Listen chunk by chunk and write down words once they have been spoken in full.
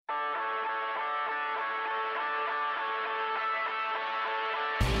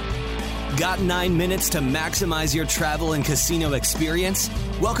Got 9 minutes to maximize your travel and casino experience?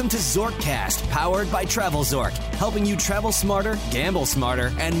 Welcome to Zorkcast, powered by TravelZork, helping you travel smarter, gamble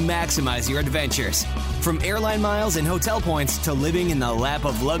smarter, and maximize your adventures. From airline miles and hotel points to living in the lap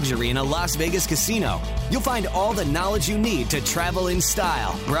of luxury in a Las Vegas casino, you'll find all the knowledge you need to travel in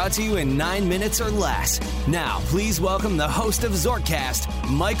style, brought to you in 9 minutes or less. Now, please welcome the host of Zorkcast,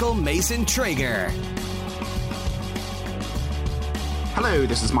 Michael Mason Traeger. Hello,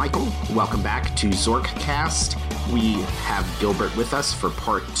 this is Michael. Welcome back to Zorkcast. We have Gilbert with us for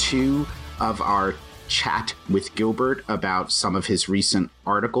part 2 of our chat with Gilbert about some of his recent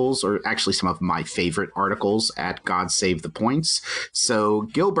articles, or actually some of my favorite articles at God Save the Points. So,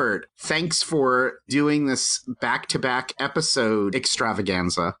 Gilbert, thanks for doing this back-to-back episode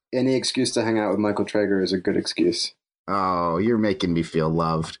extravaganza. Any excuse to hang out with Michael Traeger is a good excuse. Oh, you're making me feel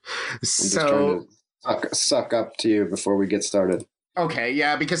loved. I'm just trying to suck up to you before we get started. Okay,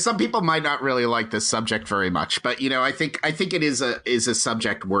 yeah, because some people might not really like this subject very much, but I think it is a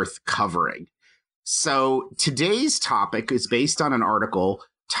subject worth covering. So today's topic is based on an article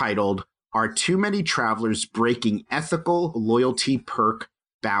titled "Are Too Many Travelers Breaking Ethical Loyalty Perk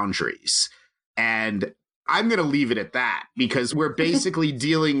Boundaries?" And I'm going to leave it at that because we're basically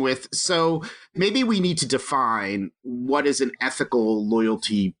dealing with, so maybe we need to define what is an ethical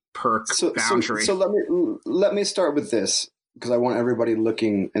loyalty perk boundary. So let me start with this, because I want everybody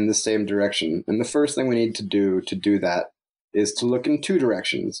looking in the same direction. And the first thing we need to do that is to look in two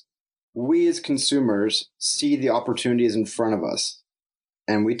directions. We as consumers see the opportunities in front of us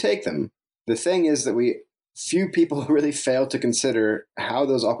and we take them. The thing is that few people really fail to consider how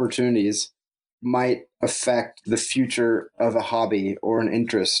those opportunities might affect the future of a hobby or an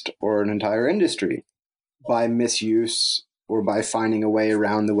interest or an entire industry by misuse or by finding a way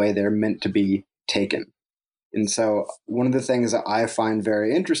around the way they're meant to be taken. And so one of the things that I find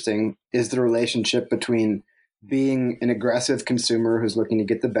very interesting is the relationship between being an aggressive consumer who's looking to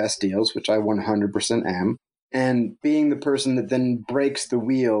get the best deals, which I 100% am, and being the person that then breaks the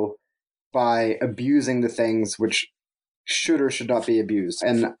wheel by abusing the things which should or should not be abused.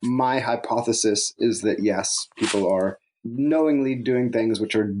 And my hypothesis is that, yes, people are knowingly doing things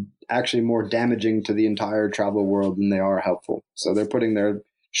which are actually more damaging to the entire travel world than they are helpful. So they're putting their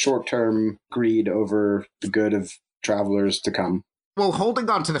short-term greed over the good of travelers to come. Well, holding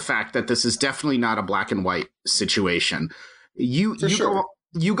on to the fact that this is definitely not a black and white situation, you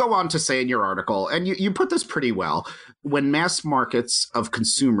go on to say in your article, and you put this pretty well, when mass markets of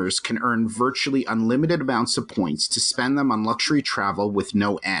consumers can earn virtually unlimited amounts of points to spend them on luxury travel with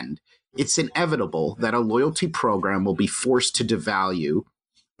no end, it's inevitable that a loyalty program will be forced to devalue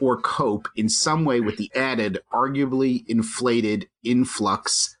or cope in some way with the added, arguably inflated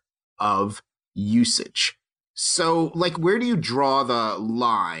influx of usage. So, where do you draw the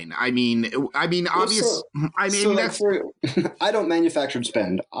line? I don't manufacture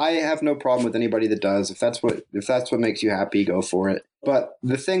spend. I have no problem with anybody that does. If that's what makes you happy, go for it. But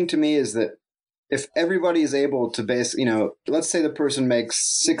the thing to me is that if everybody is able to let's say the person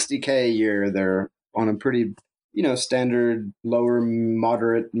makes $60K a year, they're on a pretty standard, lower,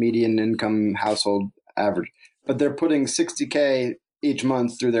 moderate, median income household average. But they're putting $60K each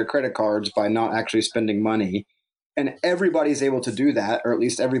month through their credit cards by not actually spending money. And everybody's able to do that, or at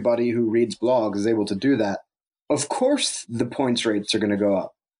least everybody who reads blogs is able to do that. Of course, the points rates are going to go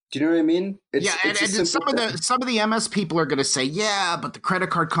up. Do you know what I mean? And some of the MS people are going to say, yeah, but the credit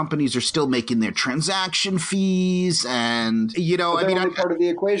card companies are still making their transaction fees, and only part of the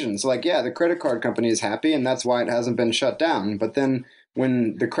equation. So, the credit card company is happy, and that's why it hasn't been shut down. But then,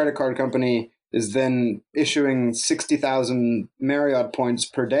 when the credit card company is then issuing 60,000 Marriott points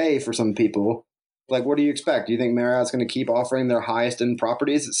per day for some people, what do you expect? Do you think Marriott's going to keep offering their highest end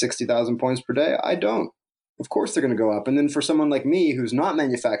properties at 60,000 points per day? I don't. Of course they're going to go up. And then for someone like me who's not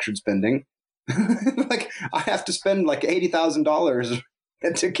manufactured spending, I have to spend $80,000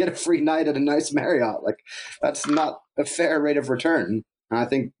 to get a free night at a nice Marriott. That's not a fair rate of return. And I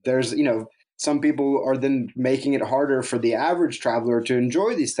think there's, some people are then making it harder for the average traveler to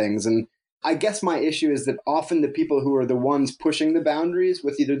enjoy these things. And I guess my issue is that often the people who are the ones pushing the boundaries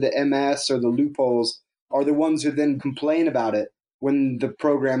with either the MS or the loopholes are the ones who then complain about it when the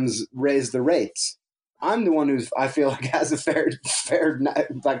programs raise the rates. I'm the one I feel has a fair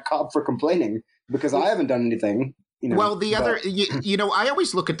cop for complaining because I haven't done anything. Well, I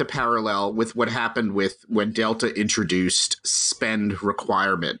always look at the parallel with what happened with when Delta introduced spend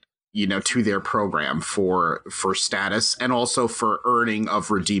requirement to their program for status and also for earning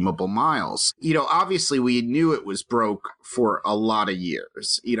of redeemable miles. Obviously we knew it was broke for a lot of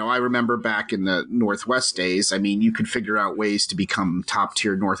years. I remember back in the Northwest days, you could figure out ways to become top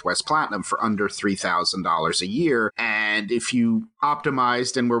tier Northwest Platinum for under $3,000 a year. And if you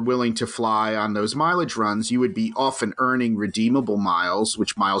optimized and were willing to fly on those mileage runs, you would be often earning redeemable miles,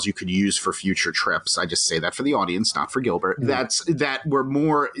 which miles you could use for future trips. I just say that for the audience, not for Gilbert.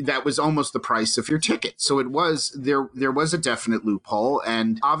 That was almost the price of your ticket. So there was a definite loophole.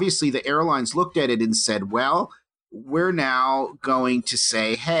 And obviously the airlines looked at it and said, well, we're now going to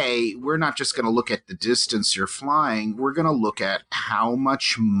say, hey, we're not just going to look at the distance you're flying. We're going to look at how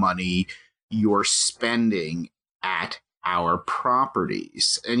much money you're spending at our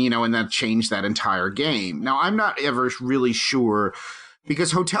properties. And that changed that entire game. Now, I'm not ever really sure,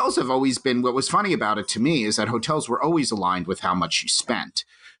 because hotels have always been, what was funny about it to me is that hotels were always aligned with how much you spent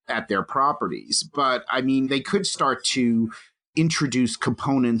at their properties. But they could start to introduce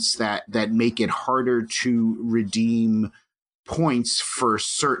components that make it harder to redeem points for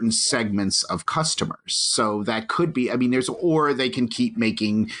certain segments of customers. So that could be, or they can keep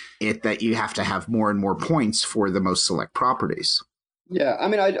making it that you have to have more and more points for the most select properties. Yeah,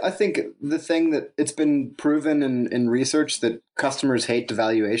 I think the thing that it's been proven in research that customers hate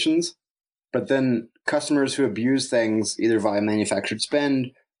devaluations, but then customers who abuse things either via manufactured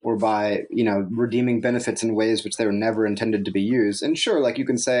spend or by, redeeming benefits in ways which they were never intended to be used. And sure, like you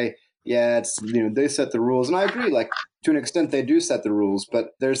can say, yeah, it's, they set the rules. And I agree, like to an extent they do set the rules,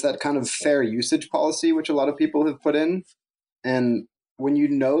 but there's that kind of fair usage policy, which a lot of people have put in. And when you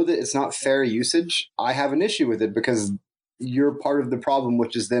know that it's not fair usage, I have an issue with it because you're part of the problem,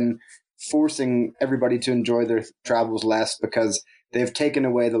 which is then forcing everybody to enjoy their travels less because they've taken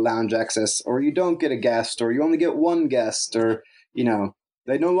away the lounge access, or you don't get a guest, or you only get one guest, or,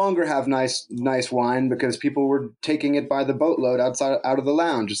 they no longer have nice wine because people were taking it by the boatload out of the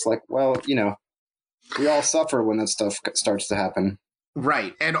lounge. It's like, well, we all suffer when that stuff starts to happen.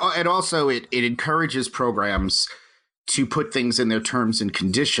 Right. And also it encourages programs to put things in their terms and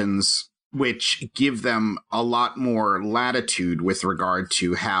conditions which give them a lot more latitude with regard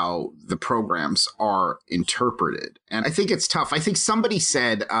to how the programs are interpreted. And I think it's tough. I think somebody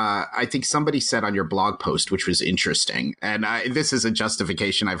said on your blog post, which was interesting, and this is a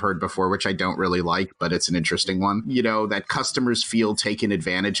justification I've heard before, which I don't really like, but it's an interesting one, that customers feel taken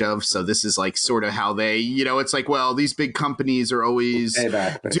advantage of. So this is like sort of how they, it's like, well, these big companies are always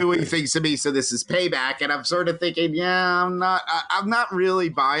doing things to me, so this is payback. And I'm sort of thinking, yeah, I'm not really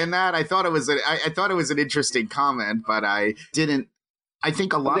buying that. I thought it was an interesting comment, but I didn't. I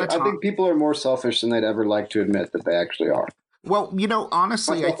think I think people are more selfish than they'd ever like to admit that they actually are. Well,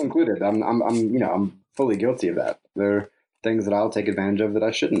 honestly, myself included, I'm fully guilty of that. There are things that I'll take advantage of that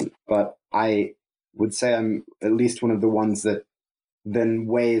I shouldn't, but I would say I'm at least one of the ones that then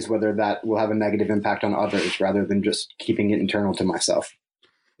weighs whether that will have a negative impact on others rather than just keeping it internal to myself.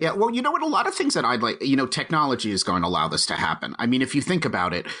 Yeah, well, what? A lot of things that I'd like, technology is going to allow this to happen. If you think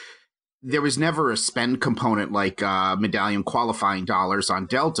about it, there was never a spend component like medallion qualifying dollars on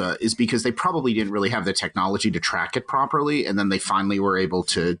Delta is because they probably didn't really have the technology to track it properly. And then they finally were able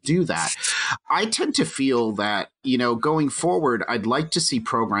to do that. I tend to feel that, going forward, I'd like to see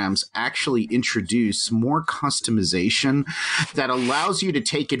programs actually introduce more customization that allows you to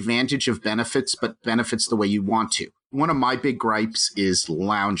take advantage of benefits, but benefits the way you want to. One of my big gripes is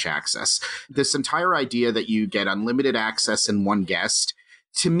lounge access. This entire idea that you get unlimited access in one guest,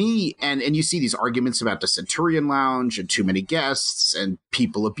 to me, and you see these arguments about the Centurion Lounge and too many guests and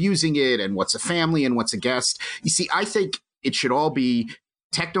people abusing it and what's a family and what's a guest. You see, I think it should all be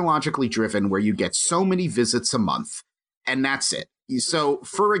technologically driven where you get so many visits a month and that's it. So,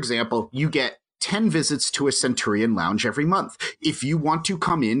 for example, you get 10 visits to a Centurion Lounge every month. If you want to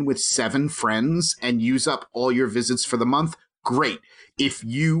come in with 7 friends and use up all your visits for the month, great. If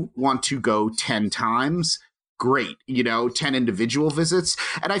you want to go 10 times, great, 10 individual visits.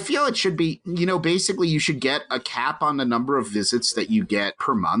 And I feel it should be, basically you should get a cap on the number of visits that you get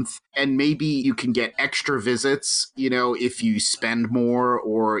per month. And maybe you can get extra visits, if you spend more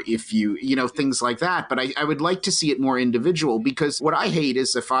or if you, things like that. But I would like to see it more individual, because what I hate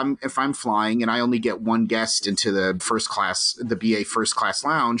is if I'm flying and I only get one guest into the BA first class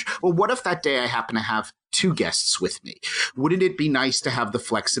lounge. Well, what if that day I happen to have 2 guests with me? Wouldn't it be nice to have the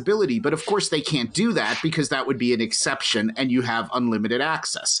flexibility? But of course they can't do that because that would be an exception and you have unlimited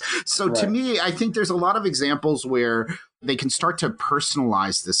access. So right. To me, I think there's a lot of examples where they can start to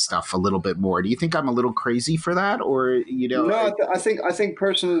personalize this stuff a little bit more. Do you think I'm a little crazy for that? Or, No, I think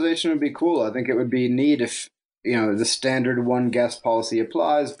personalization would be cool. I think it would be neat if the standard one guest policy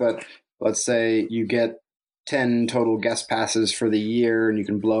applies, but let's say you get 10 total guest passes for the year and you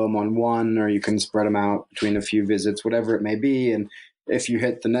can blow them on one, or you can spread them out between a few visits, whatever it may be. And if you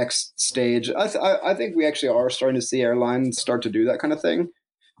hit the next stage, I think we actually are starting to see airlines start to do that kind of thing,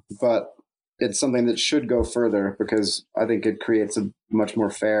 but it's something that should go further because I think it creates a much more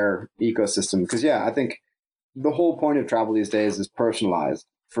fair ecosystem. Because, I think the whole point of travel these days is personalized.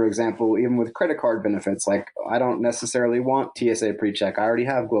 For example, even with credit card benefits, like I don't necessarily want TSA PreCheck. I already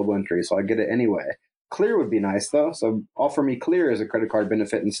have Global Entry, so I get it anyway. Clear would be nice, though. So offer me Clear as a credit card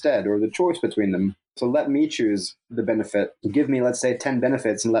benefit instead, or the choice between them. So let me choose the benefit. Give me, let's say, 10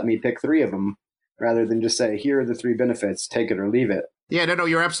 benefits and let me pick 3 of them, rather than just say, here are the 3 benefits, take it or leave it. Yeah, no,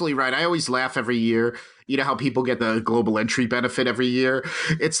 you're absolutely right. I always laugh every year. You know how people get the Global Entry benefit every year?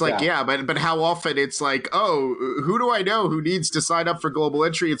 It's like, but how often it's like, oh, who do I know who needs to sign up for Global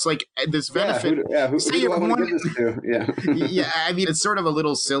Entry? It's like this benefit. Who do I want to give this to? Yeah, I mean, it's sort of a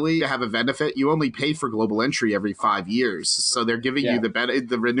little silly to have a benefit. You only pay for Global Entry every 5 years. So they're giving you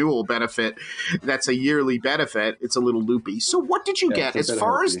the renewal benefit. That's a yearly benefit. It's a little loopy. So what did you get as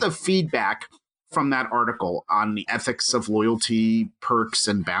far as the feedback from that article on the ethics of loyalty, perks,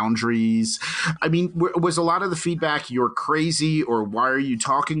 and boundaries? I mean, was a lot of the feedback you're crazy, or why are you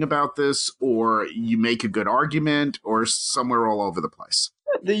talking about this, or you make a good argument, or somewhere all over the place?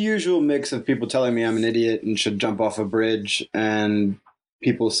 The usual mix of people telling me I'm an idiot and should jump off a bridge, and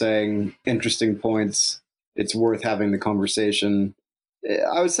people saying interesting points, it's worth having the conversation.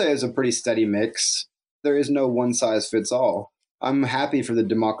 I would say it's a pretty steady mix. There is no one size fits all. I'm happy for the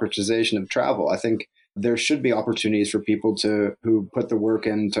democratization of travel. I think there should be opportunities for people who put the work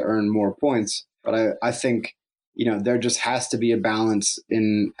in to earn more points. But I think, there just has to be a balance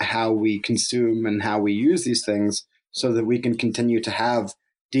in how we consume and how we use these things so that we can continue to have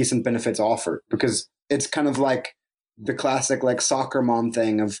decent benefits offered. Because it's kind of like the classic soccer mom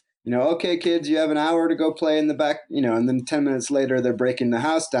thing of, okay, kids, you have an hour to go play in the back, and then 10 minutes later, they're breaking the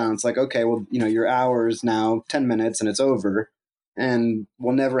house down. It's like, okay, well, your hour is now 10 minutes and it's over. And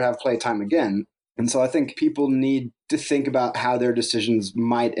we'll never have playtime again. And so I think people need to think about how their decisions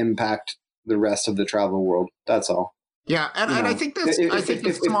might impact the rest of the travel world. That's all. Yeah, and I think that's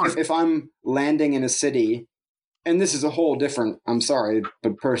smart. If I'm landing in a city, and this is a whole different, I'm sorry,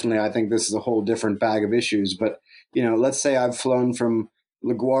 but personally I think this is a whole different bag of issues. But, let's say I've flown from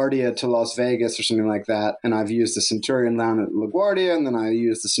LaGuardia to Las Vegas or something like that, and I've used the Centurion Lounge at LaGuardia, and then I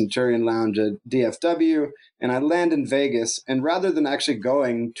use the Centurion Lounge at DFW, and I land in Vegas, and rather than actually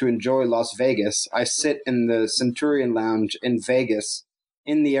going to enjoy Las Vegas, I sit in the Centurion Lounge in Vegas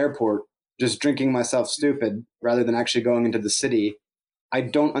in the airport, just drinking myself stupid, rather than actually going into the city. I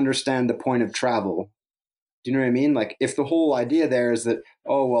don't understand the point of travel. Do you know what I mean? Like, if the whole idea there is that,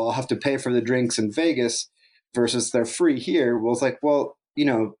 oh, well, I'll have to pay for the drinks in Vegas versus they're free here, well, it's like, well,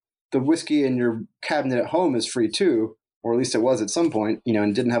 the whiskey in your cabinet at home is free too, or at least it was at some point,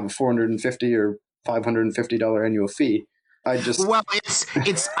 and didn't have a $450 or $550 annual fee.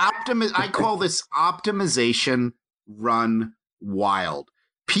 It's I call this optimization run wild.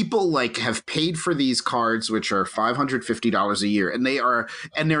 People have paid for these cards, which are $550 a year, and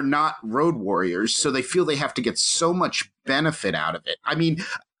they're not road warriors, so they feel they have to get so much benefit out of it. I mean,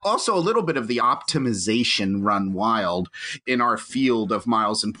 also a little bit of the optimization run wild in our field of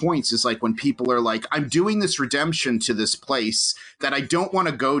miles and points is like when people are like, I'm doing this redemption to this place that I don't want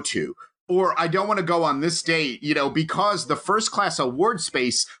to go to, or I don't want to go on this date, because the first class award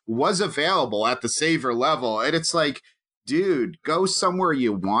space was available at the saver level. And it's like, dude, go somewhere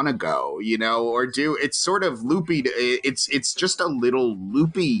you want to go, or it's sort of loopy. It's just a little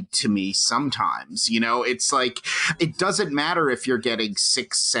loopy to me sometimes, it's like, it doesn't matter if you're getting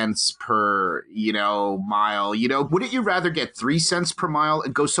 6 cents per, mile, wouldn't you rather get 3 cents per mile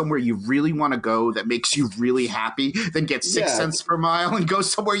and go somewhere you really want to go that makes you really happy than get 6 cents per mile and go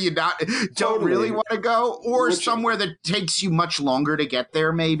somewhere you don't really want to go, or somewhere that takes you much longer to get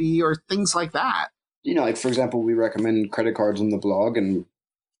there maybe, or things like that? For example, we recommend credit cards on the blog and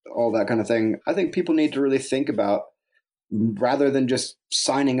all that kind of thing. I think people need to really think about, rather than just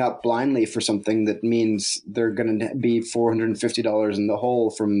signing up blindly for something that means they're going to be $450 in the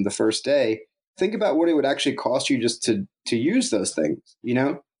hole from the first day, think about what it would actually cost you just to use those things,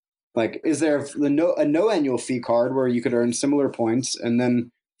 Like, is there a no annual fee card where you could earn similar points and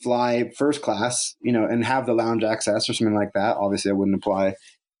then fly first class, and have the lounge access or something like that? Obviously, that wouldn't apply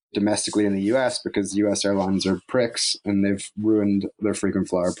domestically in the U.S. because U.S. airlines are pricks and they've ruined their frequent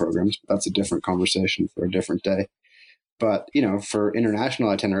flyer programs. That's a different conversation for a different day. But, for international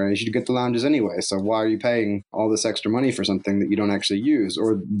itineraries, you get the lounges anyway. So why are you paying all this extra money for something that you don't actually use?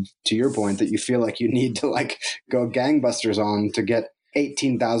 Or to your point, that you feel like you need to go gangbusters on to get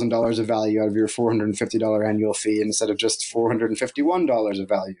 $18,000 of value out of your $450 annual fee instead of just $451 of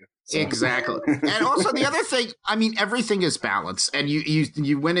value. So. Exactly. And also the other thing, everything is balanced. And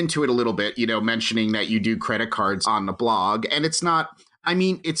you went into it a little bit, mentioning that you do credit cards on the blog. And it's not,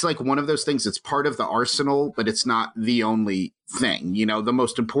 it's like one of those things. It's part of the arsenal, but it's not the only thing. The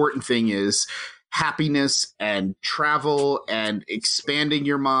most important thing is happiness and travel and expanding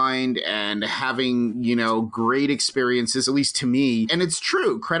your mind and having, great experiences, at least to me. And it's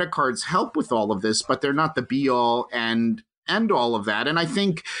true. Credit cards help with all of this, but they're not the be all and all of that. And I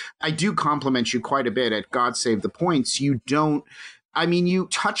think I do compliment you quite a bit at God Save the Points. You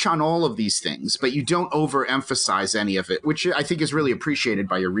touch on all of these things, but you don't overemphasize any of it, which I think is really appreciated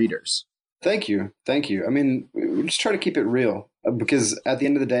by your readers. Thank you. We just try to keep it real because at the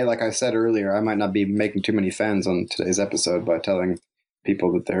end of the day, like I said earlier, I might not be making too many fans on today's episode by telling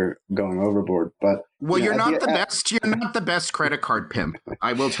people that they're going overboard. But you're not the best. You're not the best credit card pimp.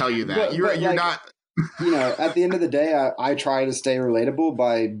 I will tell you that. You're not. At the end of the day, I try to stay relatable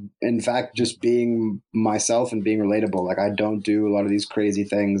by, in fact, just being myself and being relatable. Like, I don't do a lot of these crazy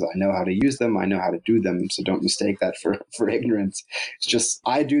things. I know how to use them. I know how to do them. So don't mistake that for ignorance. It's just,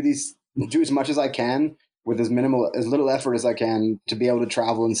 I do as much as I can with as little effort as I can to be able to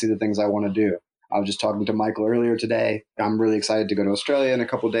travel and see the things I want to do. I was just talking to Michael earlier today. I'm really excited to go to Australia in a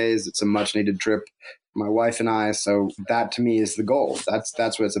couple of days. It's a much needed trip. My wife and I, so that to me is the goal. That's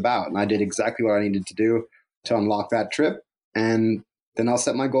what it's about. And I did exactly what I needed to do to unlock that trip. And then I'll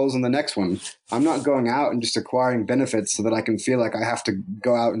set my goals on the next one. I'm not going out and just acquiring benefits so that I can feel like I have to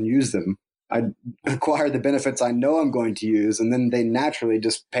go out and use them. I acquire the benefits I know I'm going to use, and then they naturally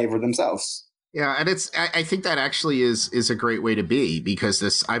just pay for themselves. Yeah, and I think that actually is a great way to be,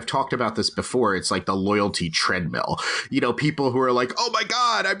 because I've talked about this before. It's like the loyalty treadmill. People who are like, oh my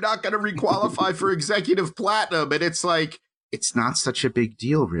God, I'm not going to requalify for executive platinum. And it's like, it's not such a big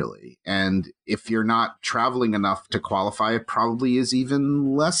deal, really. And if you're not traveling enough to qualify, it probably is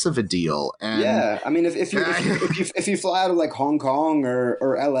even less of a deal. And yeah, if you fly out of like Hong Kong or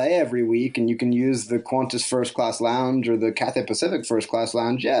LA every week and you can use the Qantas First Class Lounge or the Cathay Pacific First Class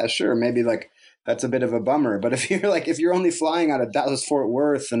Lounge, yeah, sure, maybe that's a bit of a bummer. But if you're only flying out of Dallas Fort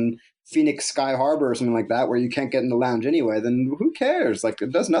Worth and Phoenix Sky Harbor or something like that, where you can't get in the lounge anyway, then who cares? Like,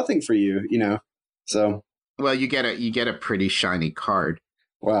 it does nothing for you, So. Well, you get a pretty shiny card.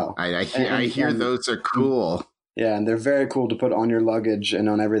 Wow. I hear those are cool. Yeah, and they're very cool to put on your luggage and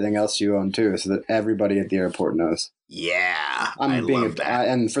on everything else you own too, so that everybody at the airport knows. Yeah, I love that.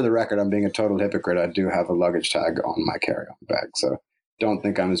 And for the record, I'm being a total hypocrite. I do have a luggage tag on my carry-on bag, so don't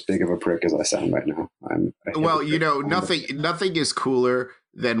think I'm as big of a prick as I sound right now. Nothing is cooler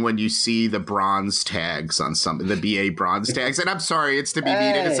than when you see the bronze tags on the BA bronze tags. And I'm sorry, it's to be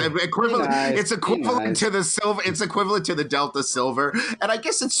mean. It's equivalent. It's equivalent to the silver. It's equivalent to the Delta Silver. And I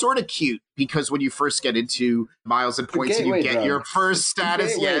guess it's sort of cute because when you first get into miles and points and you get your first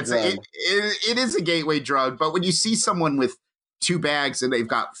status, it is a gateway drug. But when you see someone with 2 bags and they've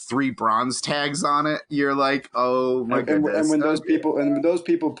got 3 bronze tags on it, you're like, oh my goodness. And when those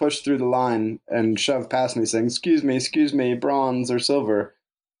people push through the line and shove past me saying, excuse me, bronze or silver,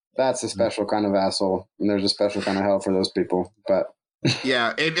 that's a special kind of asshole. And there's a special kind of hell for those people. But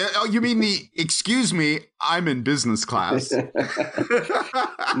yeah. You mean excuse me, I'm in business class.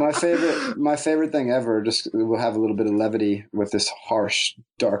 My favorite thing ever, just we'll have a little bit of levity with this harsh,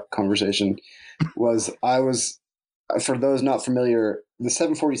 dark conversation, for those not familiar, the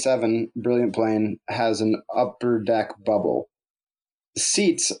 747 Brilliant plane has an upper deck bubble. The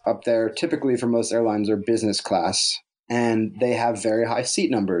seats up there, typically for most airlines, are business class, and they have very high seat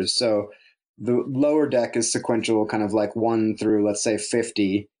numbers. So the lower deck is sequential, kind of like 1 through, let's say,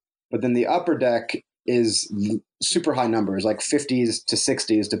 50. But then the upper deck is super high numbers, like 50s to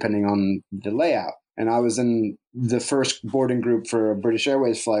 60s, depending on the layout. And I was in the first boarding group for a British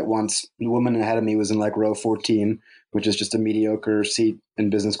Airways flight once. The woman ahead of me was in like row 14, which is just a mediocre seat in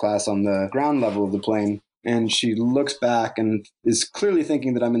business class on the ground level of the plane. And she looks back and is clearly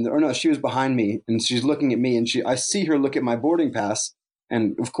thinking that I'm in she was behind me and she's looking at me, and I see her look at my boarding pass.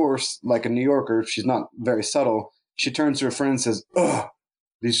 And of course, like a New Yorker, she's not very subtle. She turns to her friend and says, "Ugh,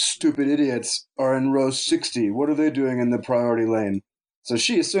 these stupid idiots are in row 60. What are they doing in the priority lane?" So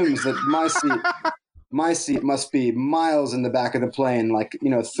she assumes that my seat must be miles in the back of the plane, like,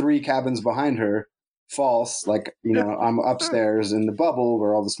 3 cabins behind her. False. Like, I'm upstairs in the bubble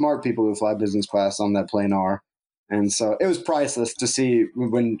where all the smart people who fly business class on that plane are. And so it was priceless to see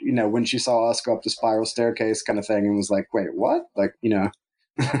when she saw us go up the spiral staircase kind of thing and was like, wait, what? Like,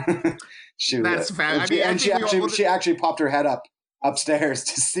 she actually popped her head upstairs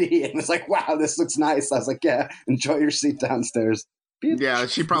to see and was like, wow, this looks nice. I was like, yeah, enjoy your seat downstairs. Yeah,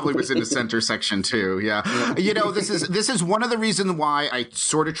 she probably was in the center section too. Yeah. This is one of the reasons why I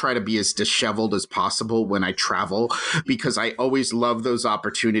sort of try to be as disheveled as possible when I travel, because I always love those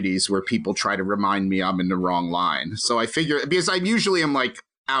opportunities where people try to remind me I'm in the wrong line. So I figure, because I usually am like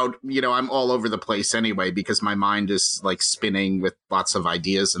out, I'm all over the place anyway, because my mind is like spinning with lots of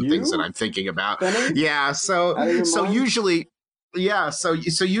ideas and things that I'm thinking about. Spinning? Yeah. So usually. Yeah, so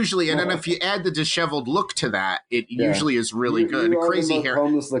usually, and then if you add the disheveled look to that, it usually is really good. You are crazy the most hair,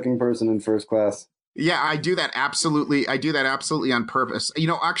 homeless-looking person in first class. Yeah, I do that absolutely. I do that absolutely on purpose.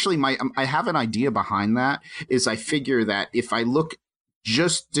 Actually, I have an idea behind that. Is I figure that if I look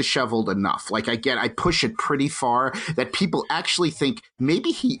just disheveled enough, like I push it pretty far, that people actually think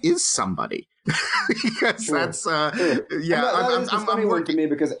maybe he is somebody. Because that's I'm funny one to me,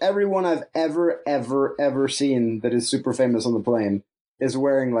 because everyone I've ever seen that is super famous on the plane is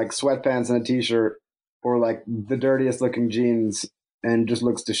wearing like sweatpants and a t-shirt or like the dirtiest looking jeans and just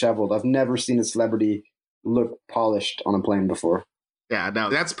looks disheveled. I've never seen a celebrity look polished on a plane before. Yeah,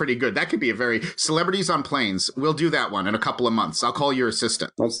 no, that's pretty good. That could be a very celebrities on planes. We'll do that one in a couple of months. I'll call your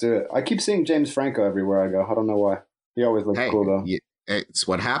assistant. Let's do it. I keep seeing James Franco everywhere I go. I don't know why. He always looks cool though. It's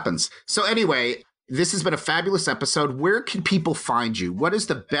what happens. So anyway, this has been a fabulous episode. Where can people find you? What is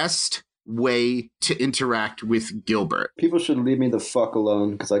the best way to interact with Gilbert? People should leave me the fuck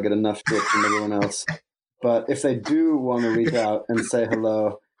alone because I get enough shit from everyone else. But if they do want to reach out and say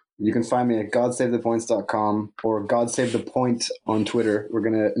hello, you can find me at godsavthepoints.com or godsavthepoint on Twitter. We're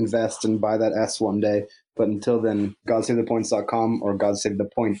going to invest and buy that S one day. But until then, godsavthepoints.com or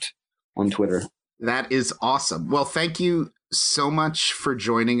godsavthepoint on Twitter. That is awesome. Well, thank you so much for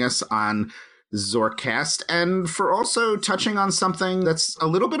joining us on Zorkcast and for also touching on something that's a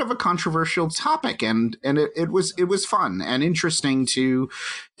little bit of a controversial topic, and it was fun and interesting to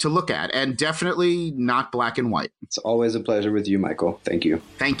look at, and definitely not black and white. It's always a pleasure with you, Michael. Thank you.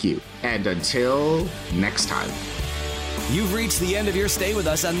 Thank you. And until next time. You've reached the end of your stay with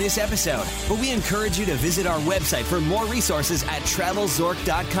us on this episode, but we encourage you to visit our website for more resources at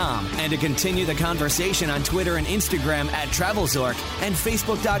TravelZork.com and to continue the conversation on Twitter and Instagram at TravelZork and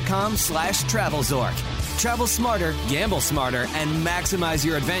Facebook.com/TravelZork. Travel smarter, gamble smarter, and maximize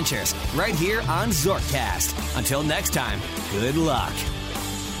your adventures right here on Zorkcast. Until next time, good luck.